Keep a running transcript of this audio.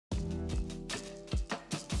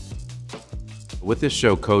With this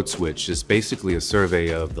show, Codeswitch is basically a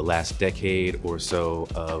survey of the last decade or so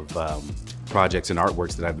of projects and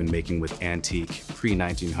artworks that I've been making with antique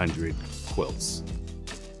pre-1900 quilts.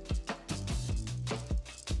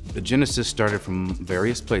 The genesis started from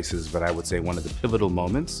various places, but I would say one of the pivotal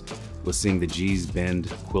moments was seeing the G's Bend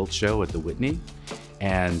quilt show at the Whitney,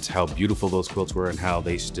 and how beautiful those quilts were and how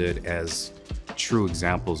they stood as true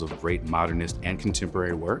examples of great modernist and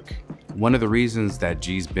contemporary work. One of the reasons that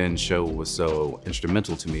G's Bend show was so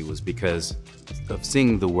instrumental to me was because of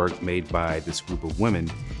seeing the work made by this group of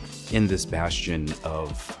women in this bastion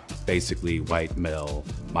of basically white male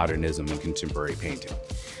modernism and contemporary painting.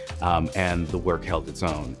 And the work held its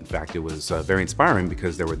own. In fact, it was very inspiring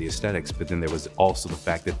because there were the aesthetics, but then there was also the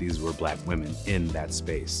fact that these were Black women in that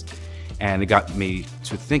space. And it got me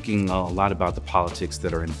to thinking a lot about the politics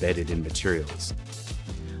that are embedded in materials.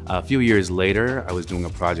 A few years later, I was doing a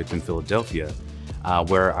project in Philadelphia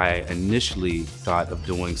where I initially thought of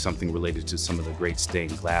doing something related to some of the great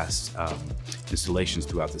stained glass installations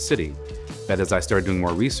throughout the city. But as I started doing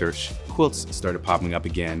more research, quilts started popping up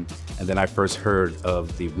again, and then I first heard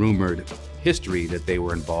of the rumored history that they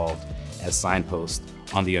were involved as signposts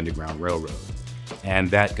on the Underground Railroad.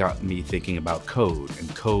 And that got me thinking about code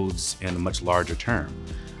and codes in a much larger term.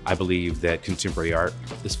 I believe that contemporary art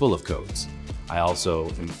is full of codes. I also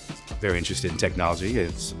am very interested in technology,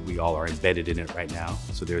 as we all are embedded in it right now,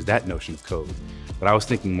 so there's that notion of code. But I was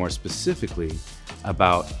thinking more specifically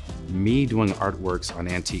about me doing artworks on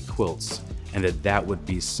antique quilts, and that would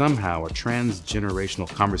be somehow a transgenerational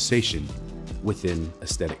conversation within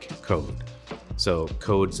aesthetic code. So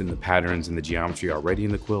codes and the patterns and the geometry already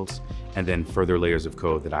in the quilts, and then further layers of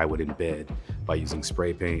code that I would embed by using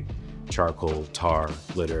spray paint, charcoal, tar,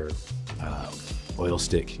 glitter, oil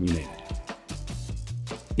stick, you name it.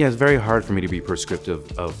 Yeah, it's very hard for me to be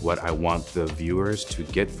prescriptive of what I want the viewers to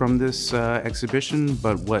get from this exhibition,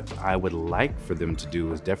 but what I would like for them to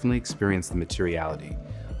do is definitely experience the materiality.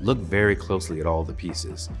 Look very closely at all the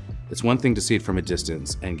pieces. It's one thing to see it from a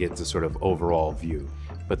distance and get the sort of overall view,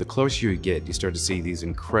 but the closer you get, you start to see these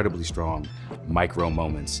incredibly strong micro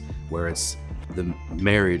moments where it's the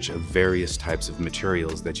marriage of various types of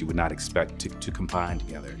materials that you would not expect to combine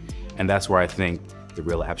together. And that's where I think the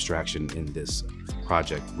real abstraction in this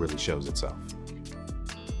project really shows itself.